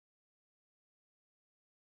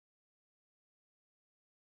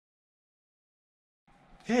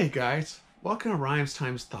Hey guys, welcome to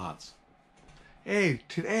rhymestimes Thoughts. Hey,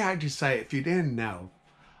 today I decided, if you didn't know,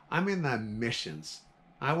 I'm in the admissions.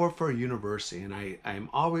 I work for a university and I'm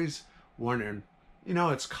always wondering,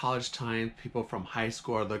 it's college time. People from high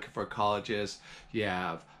school are looking for colleges. You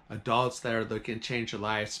have adults that are looking to change their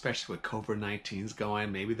lives, especially with COVID-19's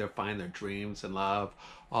going. Maybe they'll find their dreams and love,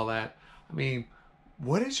 all that. I mean,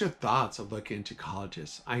 what is your thoughts of looking into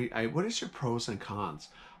colleges? What is your pros and cons?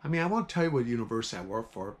 I mean, I won't tell you what university I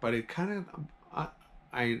work for, but it kind of,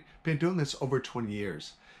 I've been doing this over 20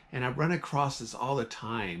 years, and I run across this all the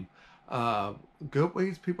time. Good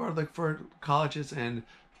ways people are looking for colleges and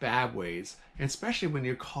bad ways, and especially when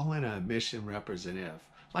you're calling a admission representative,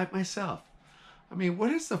 like myself. I mean, what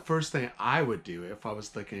is the first thing I would do if I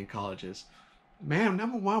was looking at colleges? Man,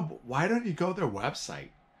 number one, why don't you go to their website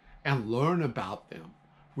and learn about them,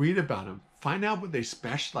 read about them, find out what they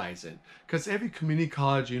specialize in? Because every community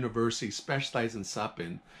college, university specializes in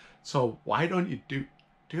something. So why don't you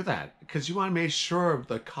do that? Because you want to make sure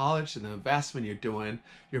the college and the investment you're doing,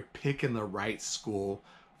 you're picking the right school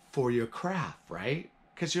for your craft, right?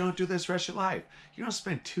 Because you don't do this the rest of your life. You don't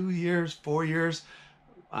spend 2 years, 4 years,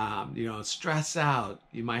 stress out.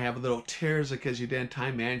 You might have little tears because you didn't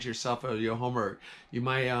time manage yourself or your homework. You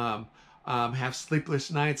might have sleepless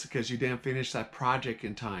nights because you didn't finish that project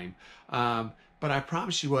in time. But I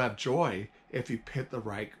promise you will have joy if you pick the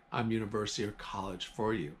right university or college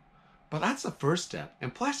for you. But that's the first step.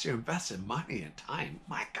 And plus you're investing money and time.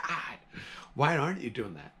 My God, why aren't you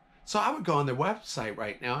doing that? So I would go on their website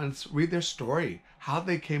right now and read their story, how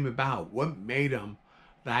they came about, what made them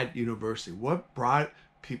that university, what brought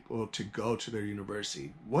people to go to their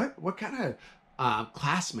university, what kind of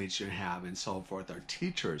classmates you have and so forth, or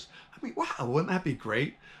teachers. I mean, wow, wouldn't that be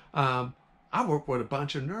great? I work with a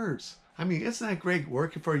bunch of nerds. I mean, isn't that great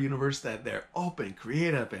working for a university that they're open,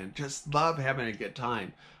 creative, and just love having a good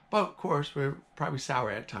time? But of course, we're probably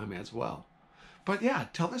sour at time as well. But yeah,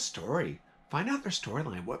 tell the story. Find out their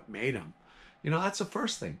storyline, what made them. That's the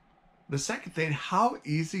first thing. The second thing, how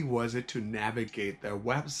easy was it to navigate their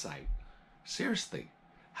website? Seriously,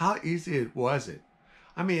 how easy was it?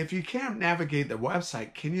 I mean, if you can't navigate the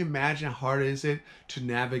website, can you imagine how hard is it to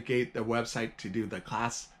navigate the website to do the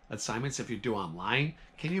class assignments if you do online?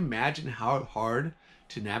 Can you imagine how hard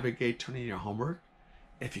to navigate turning your homework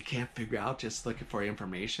if you can't figure out just looking for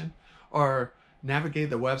information? Or navigate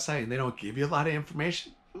the website and they don't give you a lot of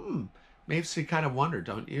information? Makes you kind of wonder,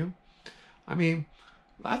 don't you? I mean,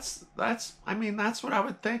 that's what I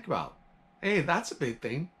would think about. Hey, that's a big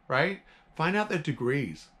thing, right? Find out their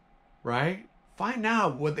degrees, right? Find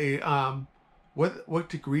out what they what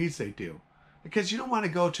degrees they do, because you don't want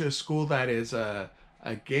to go to a school that is a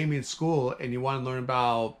gaming school and you want to learn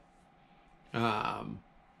about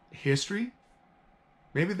history.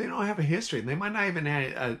 Maybe they don't have a history. They might not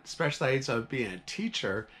even specialize of being a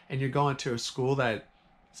teacher, and you're going to a school that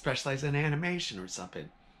specializes in animation or something.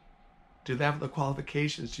 Do they have the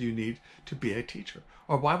qualifications you need to be a teacher?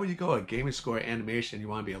 Or why would you go to a gaming school or animation and you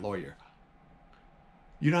want to be a lawyer?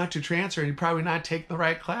 You don't have to transfer and you're probably not taking the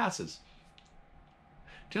right classes.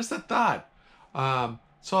 Just a thought.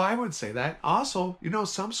 So I would say that. Also,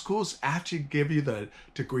 some schools actually give you the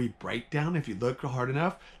degree breakdown if you look hard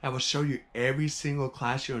enough. That will show you every single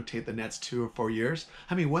class you're going to take the next 2 or 4 years.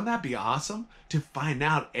 I mean, wouldn't that be awesome to find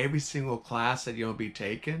out every single class that you're going to be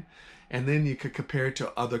taking? And then you could compare it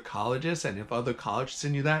to other colleges. And if other colleges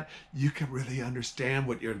send you that, you can really understand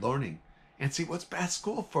what you're learning and see what's best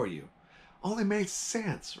school for you. Only makes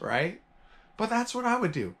sense, right? But that's what I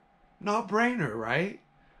would do. No brainer, right?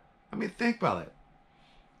 I mean, think about it.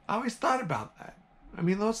 I always thought about that. I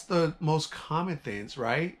mean, those are the most common things,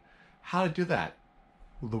 right? How to do that.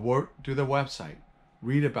 Do the website.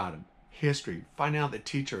 Read about them. History. Find out the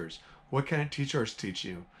teachers. What kind of teachers teach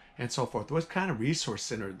you? And so forth. What kind of resource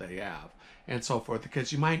center they have? And so forth.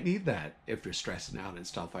 Because you might need that if you're stressing out and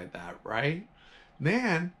stuff like that, right?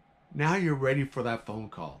 Then, now you're ready for that phone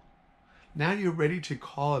call. Now you're ready to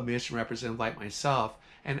call a mission representative like myself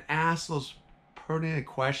and ask those pertinent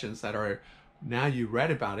questions that are, now you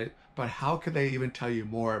read about it, but how could they even tell you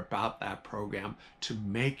more about that program to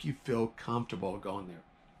make you feel comfortable going there?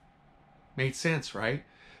 Makes sense, right?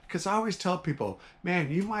 Because I always tell people, man,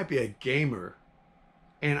 you might be a gamer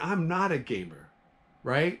and I'm not a gamer,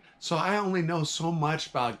 right? So I only know so much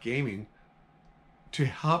about gaming to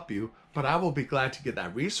help you, but I will be glad to get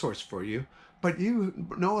that resource for you. But you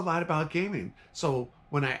know a lot about gaming. So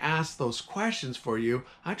when I ask those questions for you,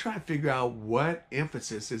 I try to figure out what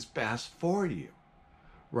emphasis is best for you,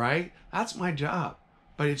 right? That's my job.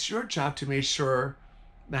 But it's your job to make sure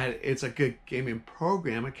that it's a good gaming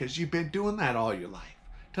program because you've been doing that all your life.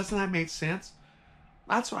 Doesn't that make sense?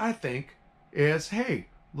 That's what I think is, hey,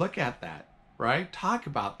 look at that, right? Talk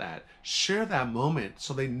about that. Share that moment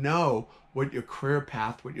so they know what your career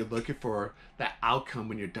path, what you're looking for, that outcome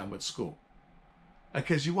when you're done with school.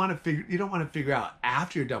 Because you don't want to figure out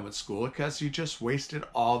after you're done with school because you just wasted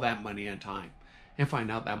all that money and time and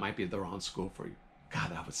find out that might be the wrong school for you.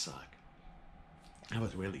 God, that would suck. That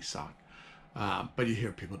would really suck. But you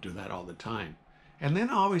hear people do that all the time. And then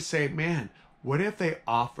I always say, man, what if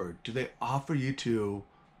do they offer you to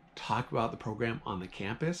talk about the program on the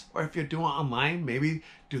campus? Or if you're doing online, maybe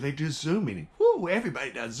do they do Zoom meeting? Woo,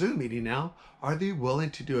 everybody does Zoom meeting now. Are they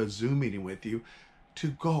willing to do a Zoom meeting with you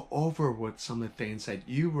to go over what some of the things that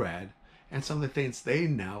you read and some of the things they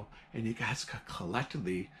know, and you guys could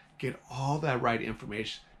collectively get all that right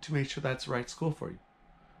information to make sure that's the right school for you?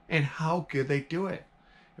 And how good they do it.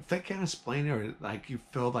 If they can't explain it, or like you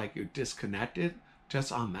feel like you're disconnected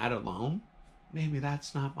just on that alone, maybe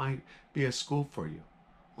that's not might be a school for you.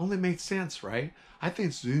 Only makes sense, right? I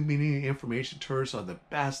think Zoom meeting information tours are the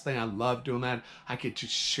best thing. I love doing that. I get to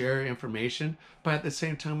share information, but at the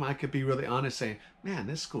same time, I could be really honest saying, man,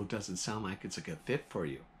 this school doesn't sound like it's a good fit for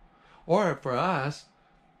you. Or for us,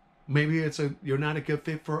 maybe you're not a good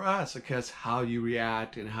fit for us because how you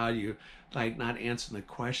react and how you like not answering the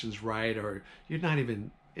questions right, or you're not even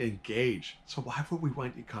engaged. So why would we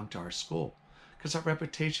want you to come to our school? Because our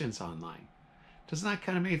reputation's online. Doesn't that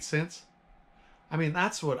kind of make sense? I mean,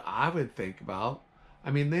 that's what I would think about.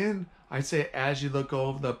 I mean, then I say as you look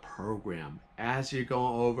over the program, as you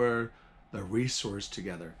go over the resource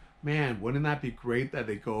together, man, wouldn't that be great that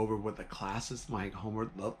they go over what the classes might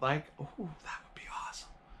homework look like? Oh, that would be awesome.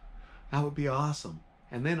 That would be awesome.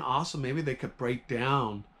 And then also maybe they could break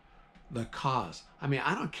down the cost. I mean,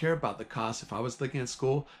 I don't care about the cost if I was looking at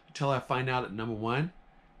school until I find out at number one,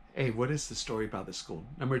 hey, what is the story about the school?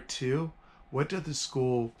 Number two, what does the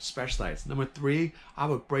school specialize? Number three, I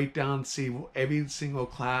would break down, see every single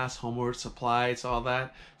class, homework, supplies, all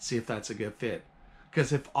that, see if that's a good fit.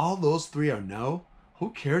 Because if all those three are no, who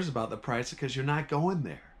cares about the price because you're not going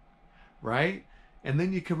there, right? And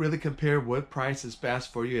then you can really compare what price is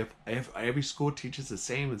best for you. If every school teaches the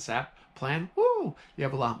same exact plan, woo, you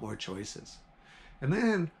have a lot more choices. And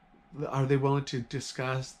then, are they willing to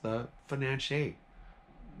discuss the financial aid?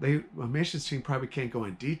 A admissions team probably can't go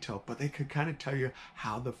in detail, but they could kind of tell you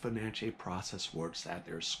how the financial aid process works at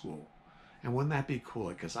their school. And wouldn't that be cool?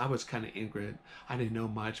 Because I was kind of ignorant. I didn't know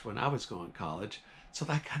much when I was going to college. So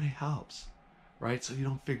that kind of helps, right? So you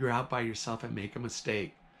don't figure out by yourself and make a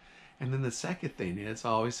mistake. And then the second thing is, I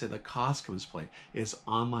always say the cost comes to play. Is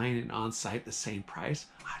online and on-site the same price?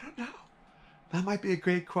 I don't know. That might be a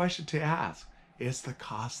great question to ask. Is the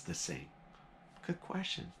cost the same? Good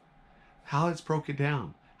question. How it's broken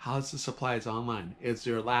down. How is the supplies online? Is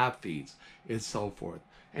there lab fees? And so forth.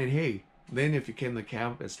 And hey, then if you came to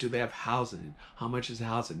campus, do they have housing? How much is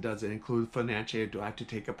housing? Does it include financial aid? Do I have to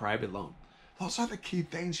take a private loan? Those are the key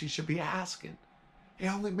things you should be asking. It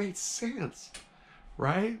only makes sense,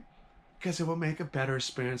 right? Because it will make a better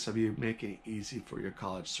experience of you making it easy for your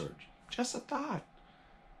college search. Just a thought.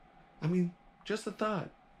 I mean, just a thought.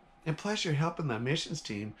 And plus you're helping the admissions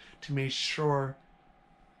team to make sure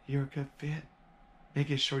you're a good fit.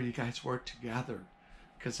 Making sure you guys work together.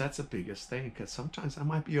 Because that's the biggest thing. Because sometimes that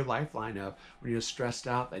might be your lifeline of when you're stressed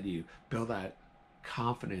out, that you build that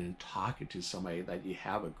confidence in talking to somebody, that you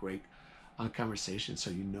have a great conversation so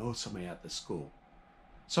you know somebody at the school.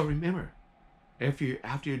 So remember, after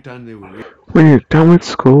you're done When you're done with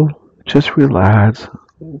school, just relax,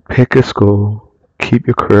 pick a school, keep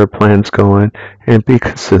your career plans going, and be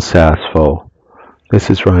successful. This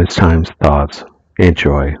is Ryan's Times Thoughts.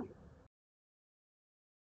 Enjoy.